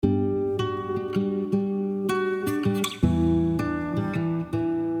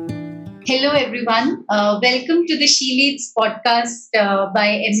Hello, everyone. Welcome to the SheLeads podcast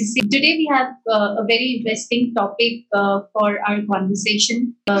by MCC. Today, we have a very interesting topic for our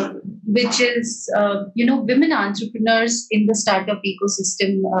conversation, which is, women entrepreneurs in the startup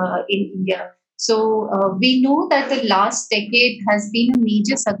ecosystem in India. So, we know that the last decade has been a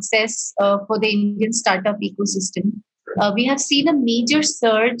major success for the Indian startup ecosystem. We have seen a major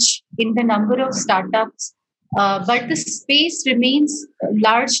surge in the number of startups, but the space remains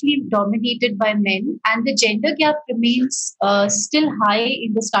largely dominated by men, and the gender gap remains still high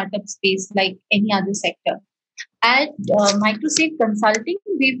in the startup space, like any other sector. At Microsafe Consulting,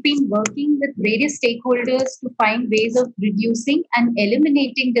 we've been working with various stakeholders to find ways of reducing and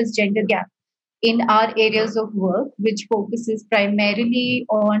eliminating this gender gap in our areas of work, which focuses primarily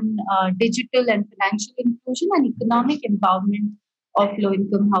on digital and financial inclusion and economic empowerment of low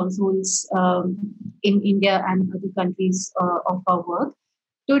income households in India and other countries of our work.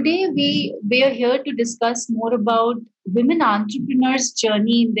 Today, we are here to discuss more about women entrepreneurs'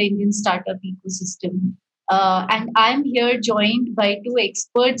 journey in the Indian startup ecosystem. And I'm here joined by two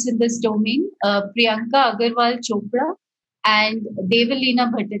experts in this domain, Priyanka Chopra and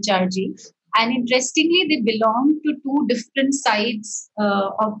Devleena Bhattacharjee. And interestingly, they belong to two different sides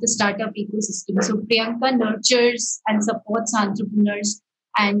of the startup ecosystem. So Priyanka nurtures and supports entrepreneurs,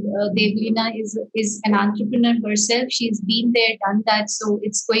 and Devleena is an entrepreneur herself. She's been there, done that. So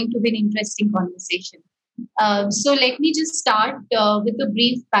it's going to be an interesting conversation. So let me just start with a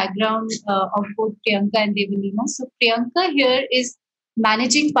brief background of both Priyanka and Devleena. So Priyanka here is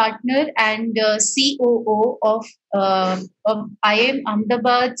managing partner and COO of IIM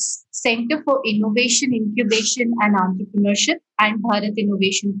Ahmedabad's Center for Innovation, Incubation and Entrepreneurship and Bharat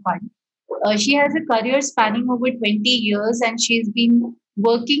Innovation Fund. She has a career spanning over 20 years, and she's been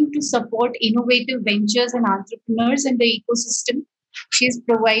working to support innovative ventures and entrepreneurs in the ecosystem. She's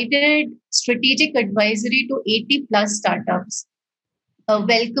provided strategic advisory to 80 plus startups.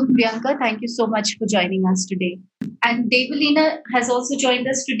 Welcome, Priyanka. Thank you so much for joining us today. And Devleena has also joined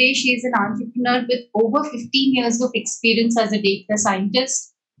us today. She is an entrepreneur with over 15 years of experience as a data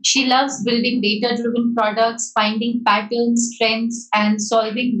scientist. She loves building data driven products, finding patterns, trends, and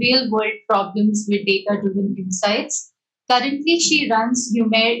solving real world problems with data driven insights. Currently, she runs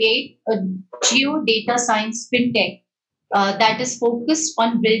Numer8, a geo data science fintech that is focused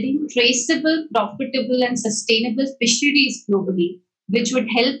on building traceable, profitable, and sustainable fisheries globally, which would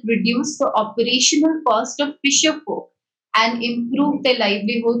help reduce the operational cost of fisher folk and improve their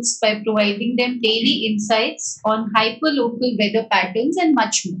livelihoods by providing them daily insights on hyperlocal weather patterns and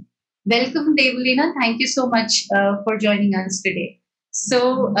much more. Welcome, Devleena. Thank you so much for joining us today.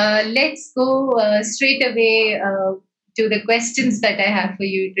 So let's go straight away to the questions that I have for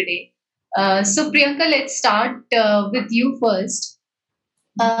you today. So, Priyanka, let's start with you first.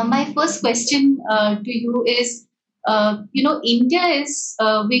 My first question to you is, India is,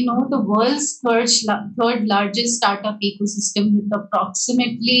 we know, the world's third largest startup ecosystem with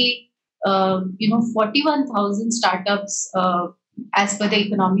approximately, 41,000 startups as per the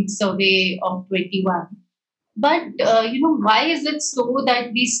economic survey of 21. But, why is it so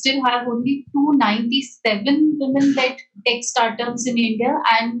that we still have only 297 women-led tech startups in India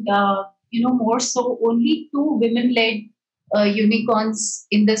and, more so only two women-led unicorns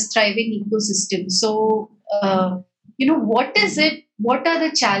in this thriving ecosystem? So, what is it? What are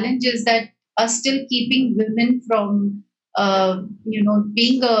the challenges that are still keeping women from,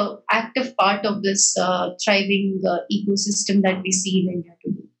 being a active part of this thriving ecosystem that we see in India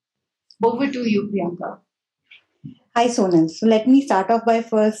today? Over to you, Priyanka. Hi, Sonal. So let me start off by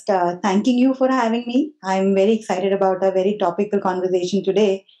first thanking you for having me. I'm very excited about a very topical conversation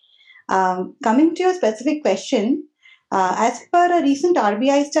today. Coming to your specific question, as per a recent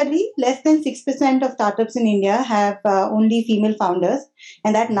RBI study, less than 6% of startups in India have only female founders,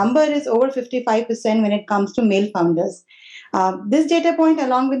 and that number is over 55% when it comes to male founders. This data point,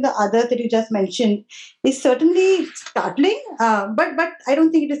 along with the others that you just mentioned, is certainly startling, but I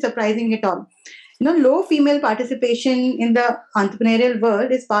don't think it is surprising at all. Low female participation in the entrepreneurial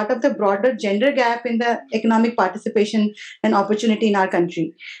world is part of the broader gender gap in the economic participation and opportunity in our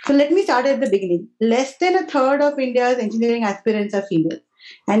country. So let me start at the beginning. Less than a third of India's engineering aspirants are female.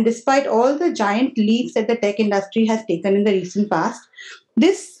 And despite all the giant leaps that the tech industry has taken in the recent past,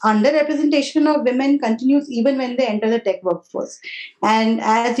 this underrepresentation of women continues even when they enter the tech workforce. And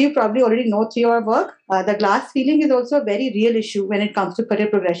as you probably already know through your work, the glass ceiling is also a very real issue when it comes to career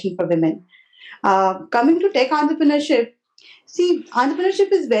progression for women. Coming to tech entrepreneurship, see,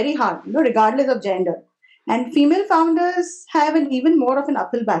 entrepreneurship is very hard, regardless of gender. And female founders have an even more of an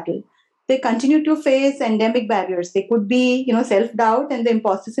uphill battle. They continue to face endemic barriers. They could be, self-doubt and the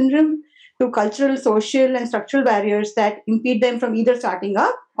imposter syndrome, to cultural, social, and structural barriers that impede them from either starting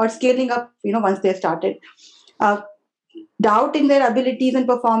up or scaling up, once they've started. Uh, Doubt in their abilities and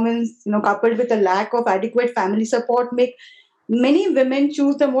performance, coupled with a lack of adequate family support, make many women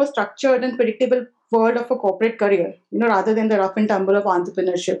choose the more structured and predictable world of a corporate career, rather than the rough and tumble of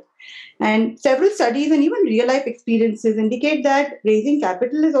entrepreneurship. And several studies and even real life experiences indicate that raising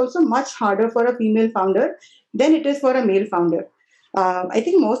capital is also much harder for a female founder than it is for a male founder. I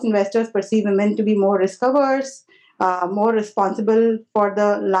think most investors perceive women to be more risk averse, more responsible for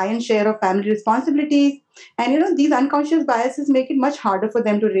the lion's share of family responsibilities. And these unconscious biases make it much harder for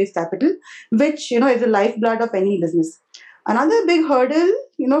them to raise capital, which is the lifeblood of any business. Another big hurdle,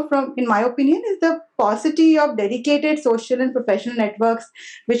 from in my opinion, is the paucity of dedicated social and professional networks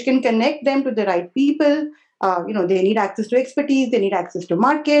which can connect them to the right people. They need access to expertise, they need access to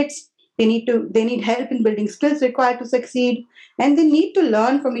markets, they need help in building skills required to succeed, and they need to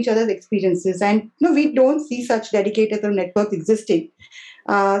learn from each other's experiences. And we don't see such dedicated networks existing.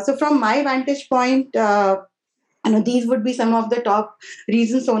 So, from my vantage point, these would be some of the top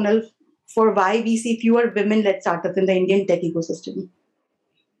reasons, Sonal, for why we see fewer women-led startups in the Indian tech ecosystem.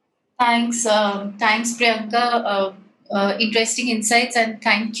 Thanks, Priyanka. Interesting insights, and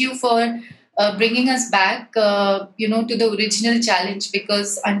thank you for bringing us back, to the original challenge.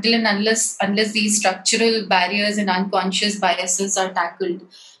 Because until and unless these structural barriers and unconscious biases are tackled,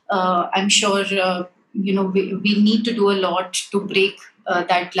 I'm sure we need to do a lot to break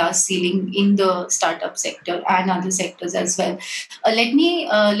that glass ceiling in the startup sector and other sectors as well. Let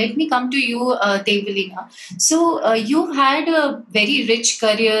me come to you, Devleena. So you've had a very rich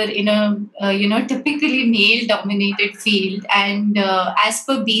career in a typically male dominated field, and as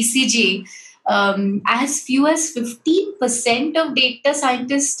per BCG, as few as 15% of data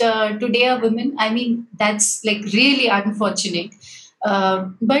scientists today are women. I mean, that's like really unfortunate.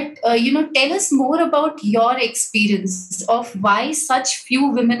 But tell us more about your experience of why such few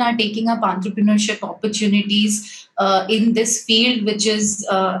women are taking up entrepreneurship opportunities in this field, which is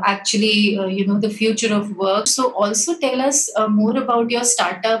actually the future of work. So also tell us more about your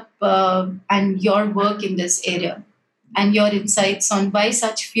startup and your work in this area, and your insights on why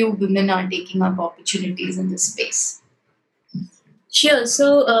such few women are taking up opportunities in this space. Sure.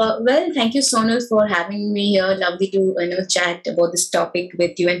 So, thank you, Sonal, for having me here. Lovely to chat about this topic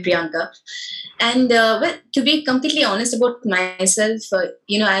with you and Priyanka. And to be completely honest about myself,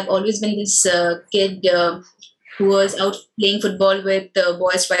 I've always been this kid who was out playing football with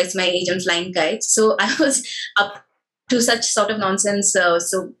boys twice my age and flying kites. So I was up to such sort of nonsense.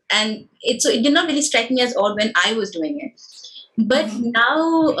 It did not really strike me as odd when I was doing it. But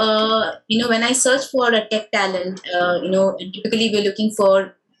now, when I search for a tech talent, typically we're looking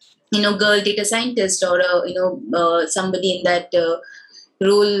for, girl data scientist or, somebody in that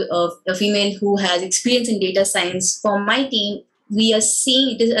role of a female who has experience in data science. For my team, we are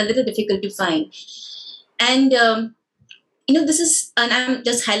seeing it is a little difficult to find. And, this is, and I'm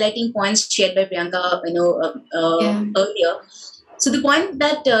just highlighting points shared by Priyanka, earlier. So the point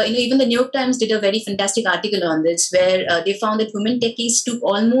that even the New York Times did a very fantastic article on this, where they found that women techies took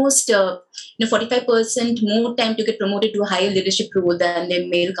almost 45% more time to get promoted to a higher leadership role than their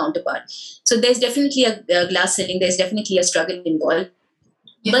male counterpart. So there's definitely a glass ceiling. There's definitely a struggle involved.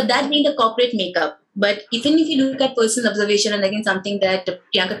 Yeah. But that being the corporate makeup. But even if you look at personal observation, and again something that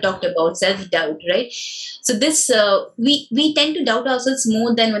Priyanka talked about, self-doubt, right? So this we tend to doubt ourselves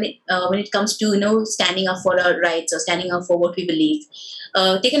more than when it comes to standing up for our rights or standing up for what we believe.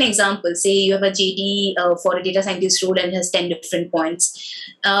 Take an example. Say you have a JD for a data scientist role and has 10 different points,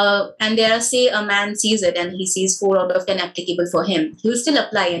 and there are, say, a man sees it and he sees 4 out of 10 applicable for him. He will still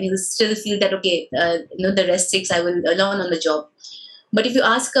apply and he will still feel that the rest 6 I will learn on the job. But if you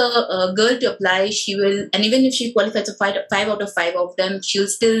ask a girl to apply, she will, and even if she qualifies for 5 out of 5 of them, she'll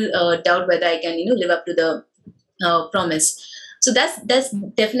still doubt whether I can, live up to the promise. So that's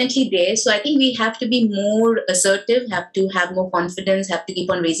definitely there. So I think we have to be more assertive, have to have more confidence, have to keep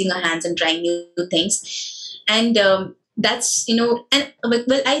on raising our hands and trying new things. And that's,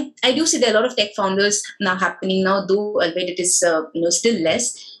 I do see there are a lot of tech founders now happening now, though albeit it is, still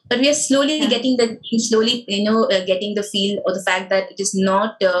less. But we are slowly getting getting the feel or the fact that it is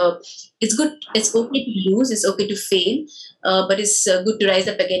not, it's good, it's okay to lose, it's okay to fail, but it's good to rise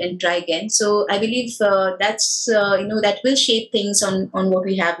up again and try again. So I believe that's, that will shape things on what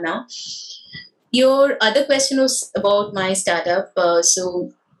we have now. Your other question was about my startup.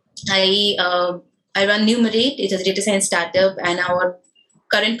 So I run Numer8. It is a data science startup, and our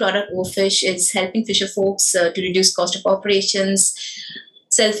current product, OFish, is helping fisher folks to reduce cost of operations,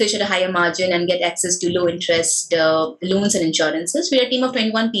 selfish at a higher margin and get access to low interest loans and insurances. We're a team of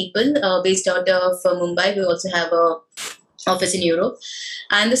 21 people based out of Mumbai. We also have a office in Europe.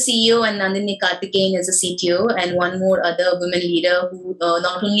 I'm the CEO, and Nandini Karthikeyan is the CTO, and one more other women leader who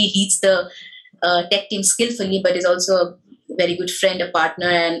not only leads the tech team skillfully, but is also a very good friend, a partner,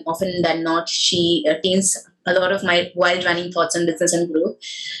 and often than not, she attains a lot of my wild running thoughts on business and growth.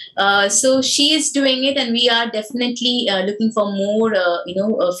 So she is doing it, and we are definitely looking for more,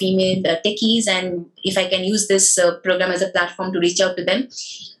 female techies. And if I can use this program as a platform to reach out to them,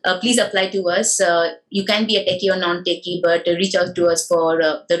 please apply to us. You can be a techie or non-techie, but reach out to us for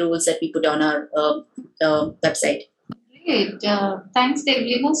the roles that we put on our website. Great. Thanks,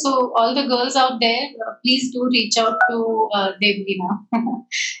 Devleena. So, all the girls out there, please do reach out to Devleena.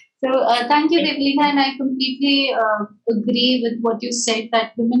 So, thank you, Devleena. And I completely agree with what you said,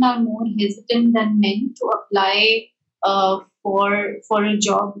 that women are more hesitant than men to apply for a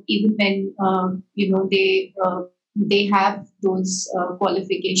job, even when they have those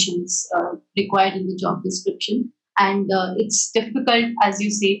qualifications required in the job description. And it's difficult, as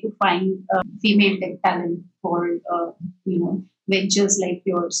you say, to find female tech talent for ventures like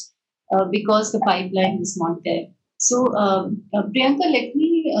yours because the pipeline is not there. So, Priyanka, let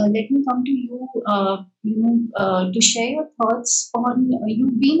me come to you. To share your thoughts on.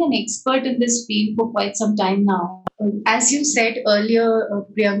 You've been an expert in this field for quite some time now. As you said earlier,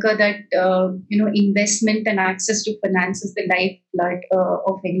 Priyanka, that investment and access to finance is the lifeblood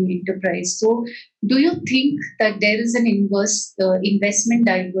of any enterprise. So, do you think that there is an investment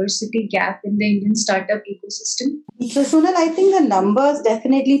diversity gap in the Indian startup ecosystem? So, Sonal, I think the numbers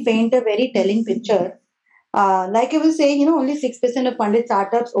definitely paint a very telling picture. Like I was saying, only 6% of funded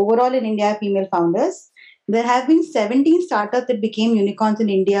startups overall in India are female founders. There have been 17 startups that became unicorns in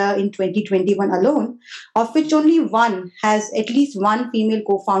India in 2021 alone, of which only one has at least one female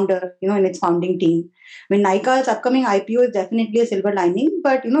co-founder, in its founding team. I mean, Nykaa's upcoming IPO is definitely a silver lining,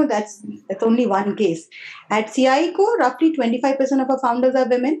 but that's only one case. At CIECO, roughly 25% of our founders are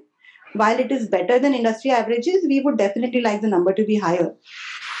women. While it is better than industry averages, we would definitely like the number to be higher.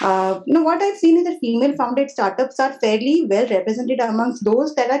 What I've seen is that female-founded startups are fairly well represented amongst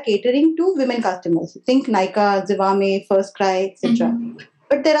those that are catering to women customers. Think Nykaa, Zivame, First Cry, etc.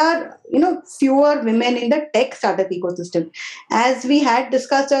 But there are, fewer women in the tech startup ecosystem. As we had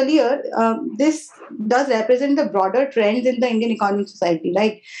discussed earlier, this does represent the broader trends in the Indian economic society,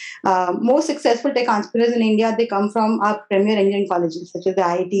 right? Most successful tech entrepreneurs in India, they come from our premier engineering colleges, such as the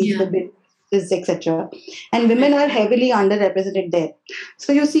IITs, the BITs, etc. And women are heavily underrepresented there.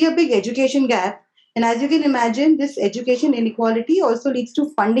 So you see a big education gap. And as you can imagine, this education inequality also leads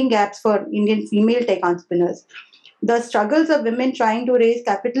to funding gaps for Indian female tech entrepreneurs. The struggles of women trying to raise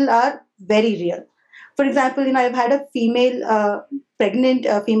capital are very real. For example, I've had a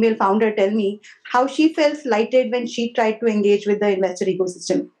pregnant female founder tell me how she felt slighted when she tried to engage with the investor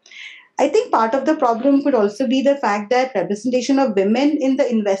ecosystem. I think part of the problem could also be the fact that representation of women in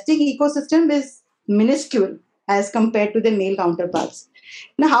the investing ecosystem is minuscule as compared to the male counterparts.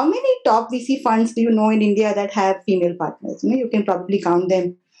 Now, how many top VC funds do you know in India that have female partners? You can probably count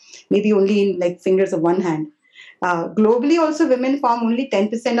them, maybe only in like fingers of one hand. Globally, also, women form only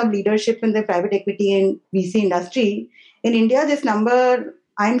 10% of leadership in the private equity and VC industry. In India, this number,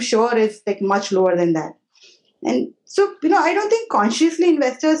 I'm sure, is like much lower than that. And so, I don't think consciously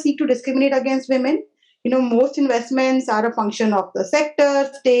investors seek to discriminate against women. Most investments are a function of the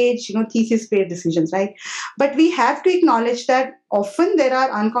sector, stage, thesis-based decisions, right? But we have to acknowledge that often there are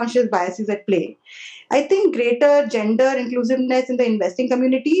unconscious biases at play. I think greater gender inclusiveness in the investing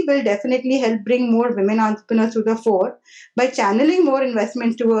community will definitely help bring more women entrepreneurs to the fore by channeling more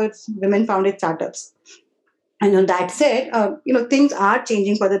investments towards women-founded startups. And on that said, things are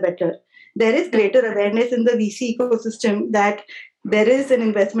changing for the better. There is greater awareness in the VC ecosystem that there is an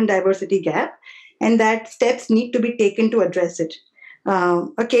investment diversity gap and that steps need to be taken to address it.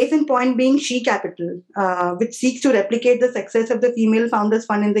 A case in point being She Capital, which seeks to replicate the success of the Female Founders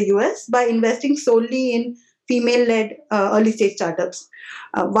Fund in the US by investing solely in female-led early-stage startups.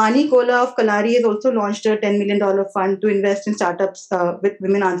 Vani Kola of Kalari has also launched a $10 million fund to invest in startups with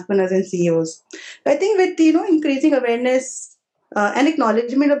women entrepreneurs and CEOs. So I think with increasing awareness and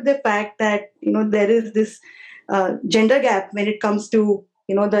acknowledgement of the fact that there is this gender gap when it comes to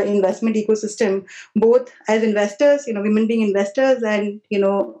the investment ecosystem, both as investors, women being investors and,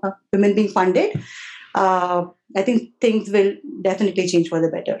 women being funded, I think things will definitely change for the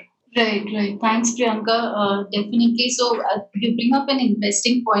better. Right. Thanks, Priyanka. Definitely. So you bring up an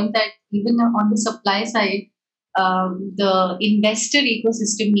interesting point that even on the supply side, the investor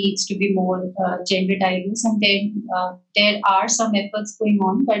ecosystem needs to be more gender diverse, and then there are some efforts going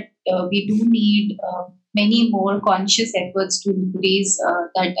on, but we do need many more conscious efforts to increase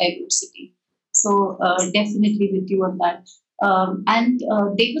that diversity. So definitely with you on that. And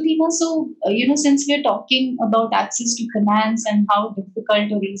Devleena, so since we're talking about access to finance and how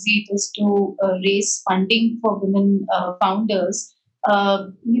difficult or easy it is to raise funding for women founders,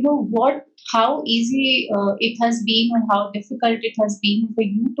 how easy it has been or how difficult it has been for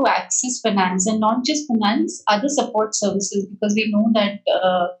you to access finance, and not just finance, other support services, because we know that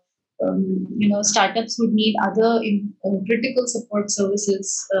startups would need other critical support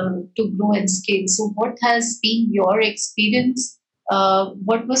services to grow and scale. So what has been your experience?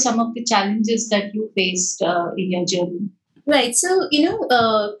 What were some of the challenges that you faced in your journey? Right. So,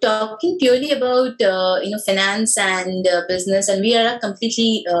 talking purely about, finance and business, and we are a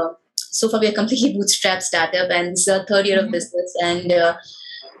completely, so far we are completely bootstrap startup, and this is our third year of business. And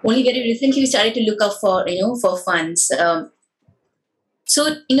only very recently we started to look out for funds.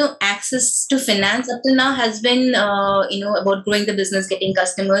 So, access to finance up till now has been, about growing the business, getting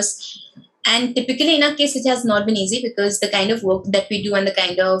customers. And typically, in our case, it has not been easy because the kind of work that we do and the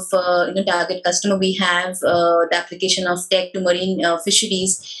kind of target customer we have, the application of tech to marine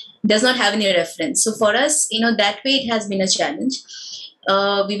fisheries does not have any reference. So for us, that way it has been a challenge.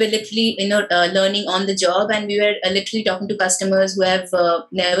 We were literally, learning on the job, and we were literally talking to customers who have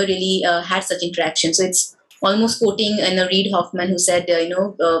never really had such interaction. So it's almost quoting Reid Hoffman, who said,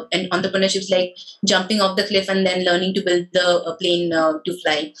 and entrepreneurship is like jumping off the cliff and then learning to build the plane to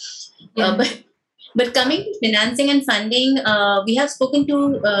fly. Yeah. But coming to financing and funding, we have spoken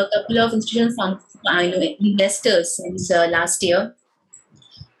to a couple of institutional investors since last year,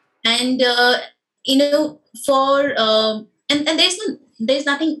 and for and there's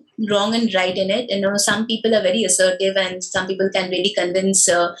nothing wrong and right in it. Some people are very assertive, and some people can really convince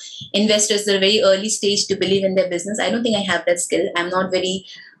investors at a very early stage to believe in their business. I don't think I have that skill. I'm not very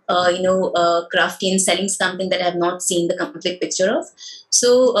crafty in selling something that I have not seen the complete picture of.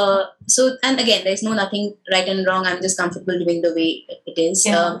 So and again, there's nothing right and wrong. I'm just comfortable doing the way it is.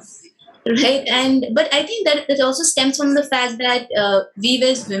 Yeah. Right. But I think that it also stems from the fact that we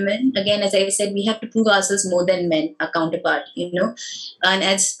as women, again, as I said, we have to prove ourselves more than men, our counterpart, and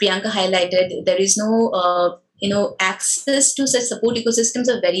as Priyanka highlighted, there is no access to such support ecosystems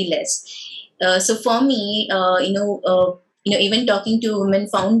are very less. So for me, even talking to a women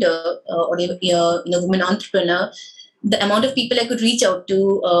founder or women entrepreneur, the amount of people I could reach out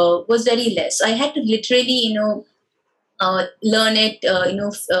to was very less. So I had to literally, learn it,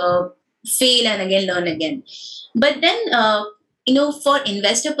 fail and again learn again. But then, for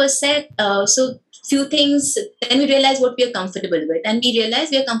investor per se, so few things. Then we realize what we are comfortable with, and we realize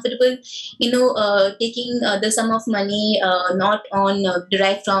we are comfortable, taking the sum of money not on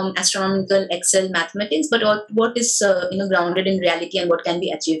derived from astronomical Excel mathematics, but what is grounded in reality and what can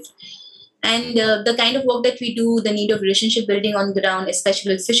be achieved. And the kind of work that we do, the need of relationship building on the ground,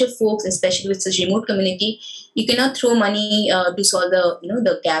 especially with fisher folks, especially with such remote community, you cannot throw money to solve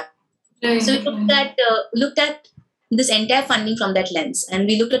the gap. Right. So we looked at this entire funding from that lens, and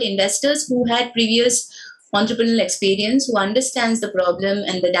we looked at investors who had previous entrepreneurial experience, who understands the problem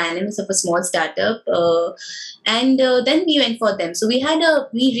and the dynamics of a small startup, and then we went for them. So we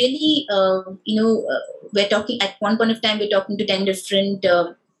really we're talking at one point of time, we're talking to 10 different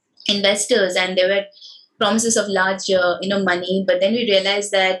investors, and there were promises of large money, but then we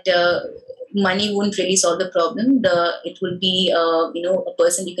realized that money won't really solve the problem. It will be a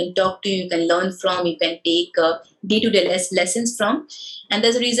person you can talk to, you can learn from, you can take day-to-day lessons from, and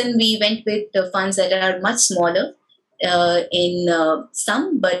there's a reason we went with funds that are much smaller in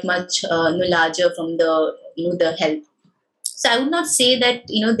sum, but much larger from the help. So I would not say that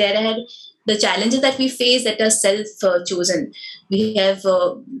there are the challenges that we face that are self-chosen. We have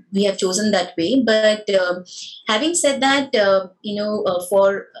chosen that way. But having said that,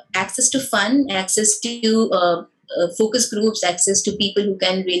 for access to fund, access to focus groups, access to people who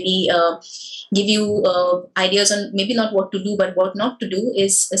can really give you ideas on maybe not what to do but what not to do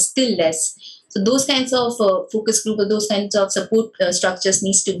is still less. So those kinds of focus group or those kinds of support structures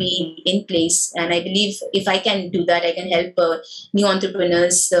needs to be in place. And I believe if I can do that, I can help new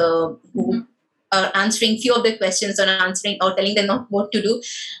entrepreneurs who are answering few of the questions or answering or telling them not what to do.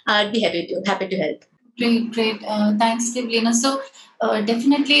 I'd be happy to help. Great, great. Thanks, Devleena. So,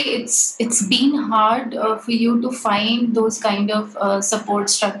 definitely, it's been hard for you to find those kind of support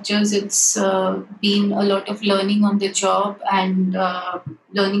structures. It's been a lot of learning on the job and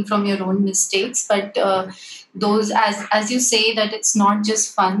learning from your own mistakes. But those, as you say, that it's not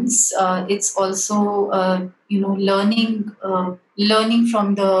just funds. It's also learning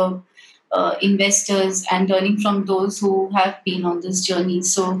from the investors and learning from those who have been on this journey.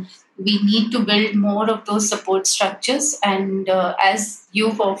 So we need to build more of those support structures. And as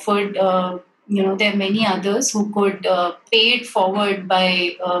you've offered, there are many others who could pay it forward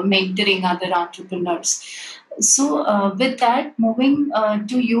by mentoring other entrepreneurs. So, with that, moving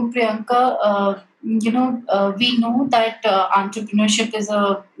to you, Priyanka, we know that entrepreneurship is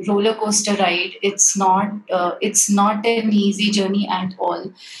a roller coaster ride. It's not an easy journey at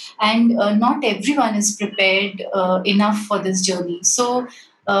all, and not everyone is prepared enough for this journey. So,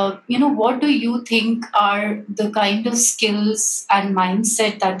 what do you think are the kind of skills and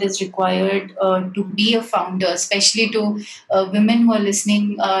mindset that is required to be a founder, especially to women who are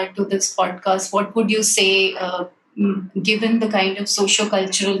listening to this podcast? What would you say, given the kind of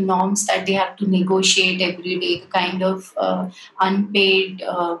socio-cultural norms that they have to negotiate every day, the kind of unpaid,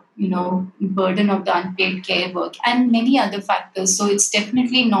 burden of the unpaid care work, and many other factors? So it's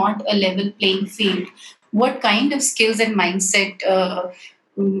definitely not a level playing field. What kind of skills and mindset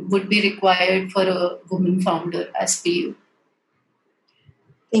would be required for a woman founder as per you?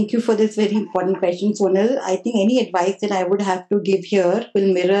 Thank you for this very important question, Sonal. I think any advice that I would have to give here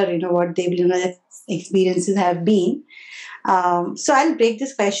will mirror, what Devleena's experiences have been. So I'll break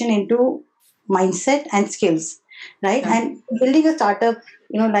this question into mindset and skills, right? And building a startup,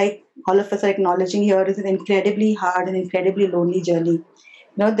 like all of us are acknowledging here, is an incredibly hard and incredibly lonely journey.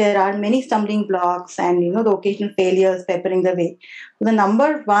 There are many stumbling blocks and the occasional failures peppering the way. So the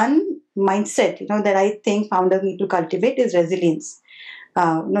number one mindset that I think founders need to cultivate is resilience.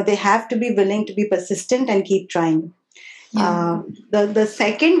 They have to be willing to be persistent and keep trying. The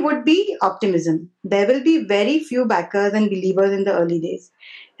second would be optimism. There will be very few backers and believers in the early days,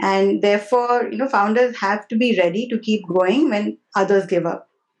 and therefore founders have to be ready to keep going when others give up.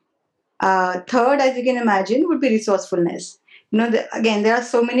 Third, as you can imagine, would be resourcefulness. Again, there are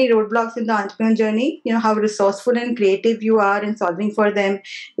so many roadblocks in the entrepreneur journey. How resourceful and creative you are in solving for them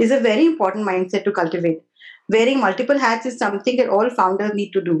is a very important mindset to cultivate. Wearing multiple hats is something that all founders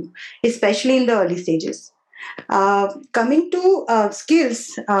need to do, especially in the early stages. Coming to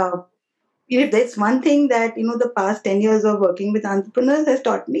skills, if there's one thing that the past 10 years of working with entrepreneurs has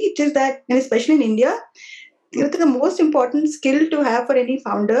taught me, it is that, and especially in India, the most important skill to have for any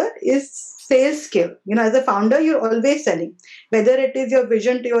founder is sales skill. As a founder, you're always selling, whether it is your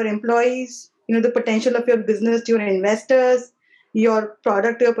vision to your employees, the potential of your business to your investors, your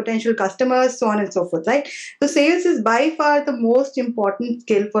product to your potential customers, so on and so forth, right? So sales is by far the most important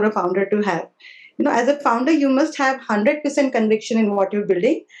skill for a founder to have. As a founder, you must have 100% conviction in what you're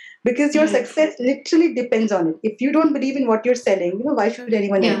building, because your success literally depends on it. If you don't believe in what you're selling, why should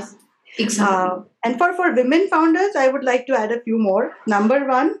anyone else? Exactly. And for women founders, I would like to add a few more. Number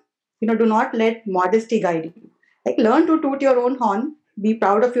one, do not let modesty guide you. Like, learn to toot your own horn, be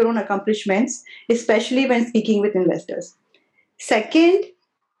proud of your own accomplishments, especially when speaking with investors. Second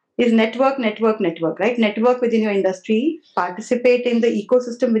is network, right? Network within your industry, participate in the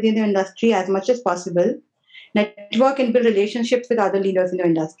ecosystem within your industry as much as possible. Network and build relationships with other leaders in your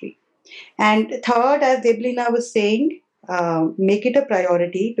industry. And third, as Devleena was saying, make it a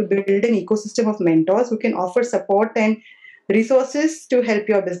priority to build an ecosystem of mentors who can offer support and resources to help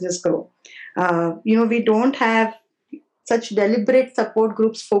your business grow. We don't have such deliberate support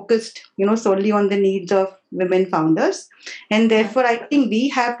groups focused, solely on the needs of women founders, and therefore I think we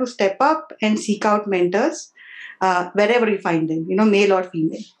have to step up and seek out mentors wherever we find them, male or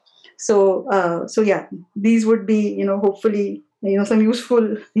female. So yeah, these would be, hopefully, some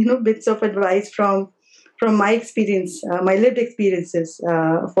useful, bits of advice from my experience, my lived experiences,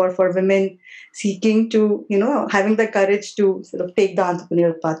 for women seeking to, having the courage to sort of take the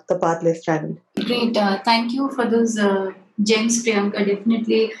entrepreneurial path, the path less traveled. Great. Thank you for those gems, Priyanka.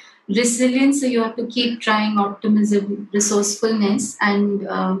 Definitely resilience. So you have to keep trying, optimism, resourcefulness, and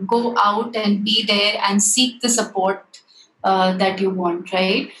go out and be there and seek the support that you want,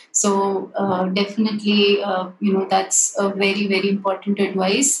 right? So definitely, that's a very, very important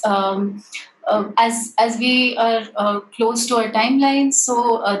advice. As we are close to our timeline,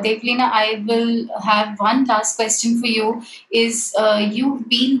 so Devleena, I will have one last question for you. Is you've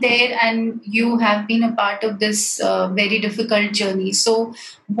been there and you have been a part of this very difficult journey. So,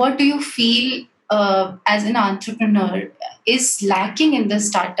 what do you feel as an entrepreneur is lacking in the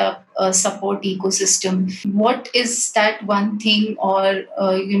startup support ecosystem, what is that one thing or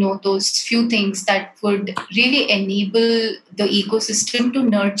those few things that would really enable the ecosystem to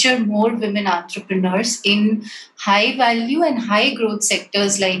nurture more women entrepreneurs in high value and high growth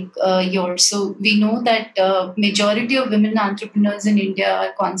sectors like yours? So we know that majority of women entrepreneurs in India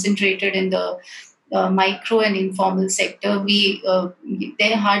are concentrated in the micro and informal sector.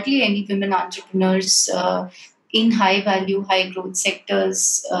 There are hardly any women entrepreneurs in high value, high growth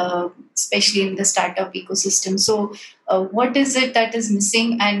sectors, especially in the startup ecosystem. So, what is it that is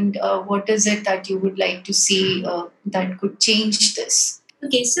missing, and what is it that you would like to see that could change this?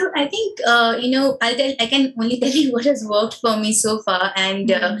 Okay, so I think I can only tell you what has worked for me so far,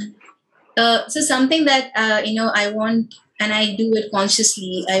 and so something that I want, and I do it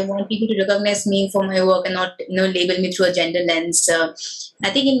consciously. I want people to recognize me for my work and not label me through a gender lens. I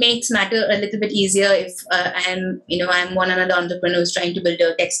think it makes matter a little bit easier if I'm one another entrepreneur who's trying to build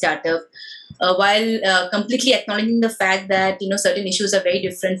a tech startup, while completely acknowledging the fact that certain issues are very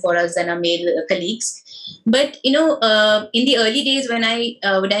different for us than our male colleagues. But in the early days when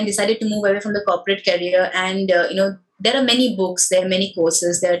I decided to move away from the corporate career, and there are many books, there are many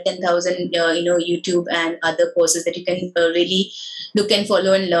courses, there are 10,000 YouTube and other courses that you can really look and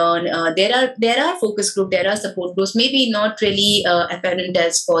follow and learn. There are focus group, there are support groups, maybe not really apparent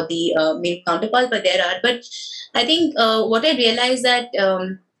as for the male counterpart, but there are. But I think what I realized that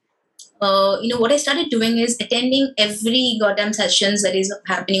what I started doing is attending every goddamn sessions that is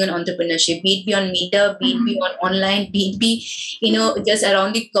happening on entrepreneurship, be it be on Meetup, be it be on online, be it be, just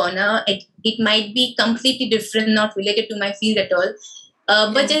around the corner. It might be completely different, not related to my field at all.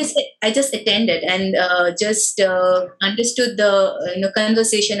 But I just attended and just understood the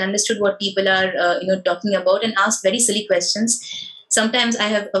conversation, understood what people are talking about, and asked very silly questions. Sometimes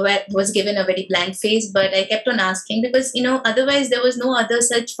was given a very blank face, but I kept on asking because otherwise there was no other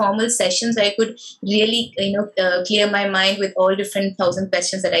such formal sessions where I could really clear my mind with all different thousand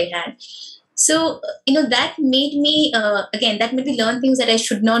questions that I had. So that made me learn things that I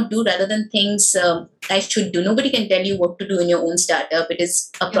should not do rather than things I should do. Nobody can tell you what to do in your own startup. It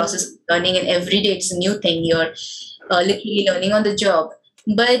is a process of learning, and every day it's a new thing. You're literally learning on the job.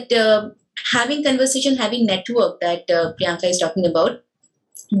 But having conversation, having network that Priyanka is talking about,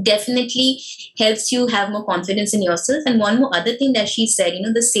 definitely helps you have more confidence in yourself. And one more other thing that she said,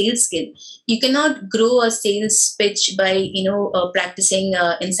 the sales skill. You cannot grow a sales pitch by practicing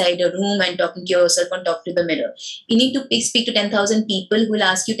inside a room and talking to yourself and talk to the mirror. You need to speak to 10,000 people who will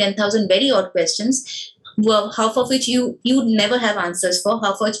ask you 10,000 very odd questions, half of which you would never have answers for,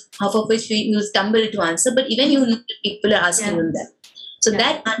 half of which you stumble to answer, but even people are asking them that. So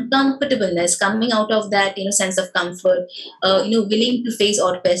that uncomfortableness coming out of that, sense of comfort, willing to face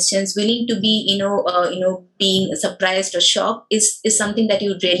odd questions, willing to be, being surprised or shocked is something that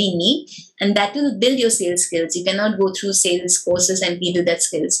you really need, and that will build your sales skills. You cannot go through sales courses and give you that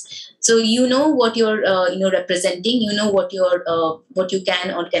skills. So what you're, representing, what you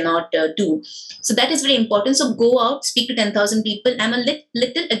can or cannot do. So that is very important. So go out, speak to 10,000 people. I'm a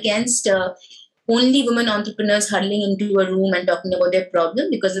little against only women entrepreneurs huddling into a room and talking about their problem,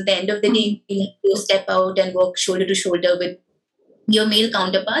 because at the end of the day, you have to step out and work shoulder to shoulder with your male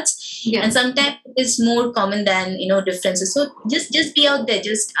counterparts. And sometimes it's more common than differences. So just be out there,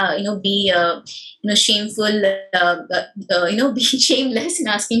 just be shameful, be shameless in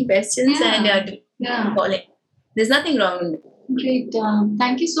asking questions and calling. There's nothing wrong with it. Great.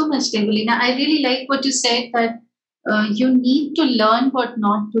 Thank you so much, Devleena. I really like what you said, that you need to learn what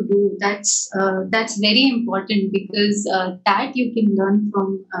not to do. That's very important, because that you can learn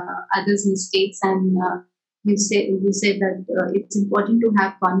from others' mistakes. And you said that it's important to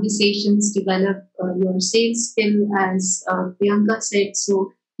have conversations, develop your sales skill, as Priyanka said.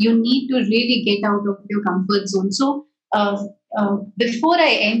 So you need to really get out of your comfort zone. So before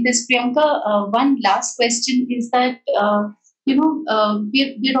I end this, Priyanka, one last question is that.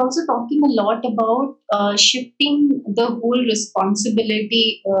 We're also talking a lot about shifting the whole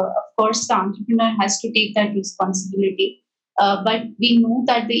responsibility. Of course, the entrepreneur has to take that responsibility. But we know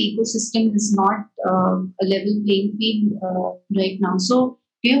that the ecosystem is not a level playing field right now. So,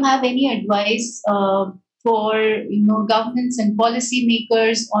 do you have any advice for governments and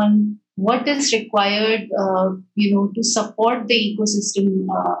policymakers on what is required, to support the ecosystem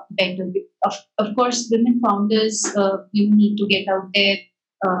better? Of course, women founders, need to get out there,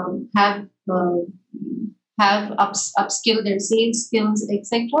 have upskill their sales skills,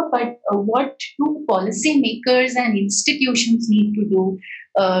 etc. But what do policymakers and institutions need to do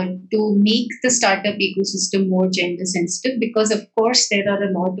to make the startup ecosystem more gender sensitive, because of course there are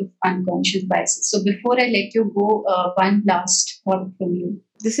a lot of unconscious biases. So before I let you go, one last thought from you.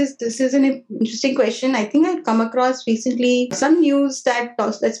 This is an interesting question. I think I've come across recently some news that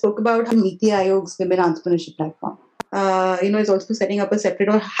spoke about how Niti Aayog's Women Entrepreneurship Platform, is also setting up a separate,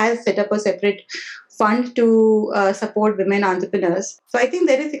 or has set up a separate fund to support women entrepreneurs. So I think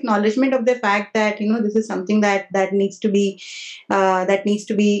there is acknowledgement of the fact that this is something that needs to be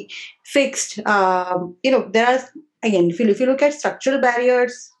fixed. There are, again, if you look at structural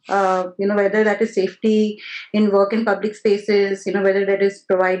barriers, whether that is safety in work in public spaces, whether that is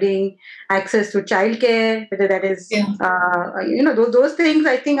providing access to childcare, whether that is, those things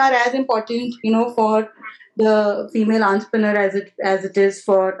I think are as important, for the female entrepreneur as it is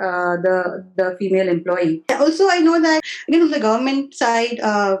for the female employee. Also, I know that on the government side,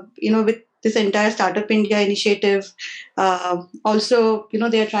 with this entire Startup India initiative, also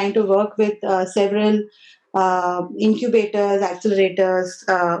they are trying to work with several incubators, accelerators,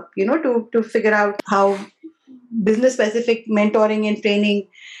 to figure out how business specific mentoring and training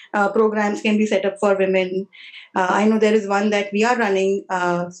programs can be set up for women. I know there is one that we are running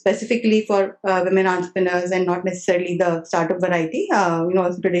specifically for women entrepreneurs, and not necessarily the startup variety,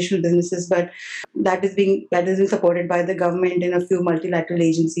 traditional businesses, but that is being supported by the government and a few multilateral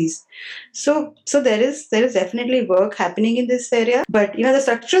agencies. So there is definitely work happening in this area, but the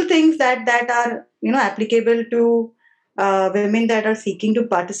structural things that are applicable to women that are seeking to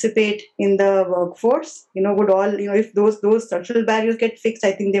participate in the workforce, would all, if those structural barriers get fixed,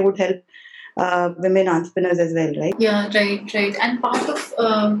 I think they would help women entrepreneurs as well, right? Yeah, right. And part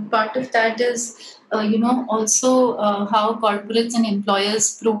of that is also how corporates and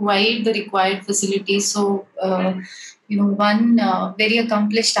employers provide the required facilities. So one very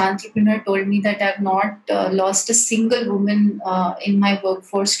accomplished entrepreneur told me that I've not lost a single woman in my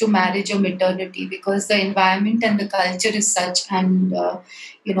workforce to marriage or maternity, because the environment and the culture is such, and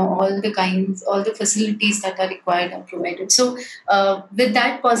all the facilities that are required are provided. So with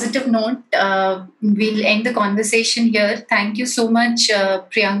that positive note, we'll end the conversation here. Thank you so much,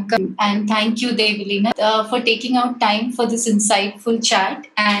 Priyanka, and thank you, Devleena, for taking out time for this insightful chat.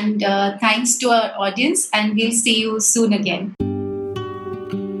 And thanks to our audience, and we'll see you soon again.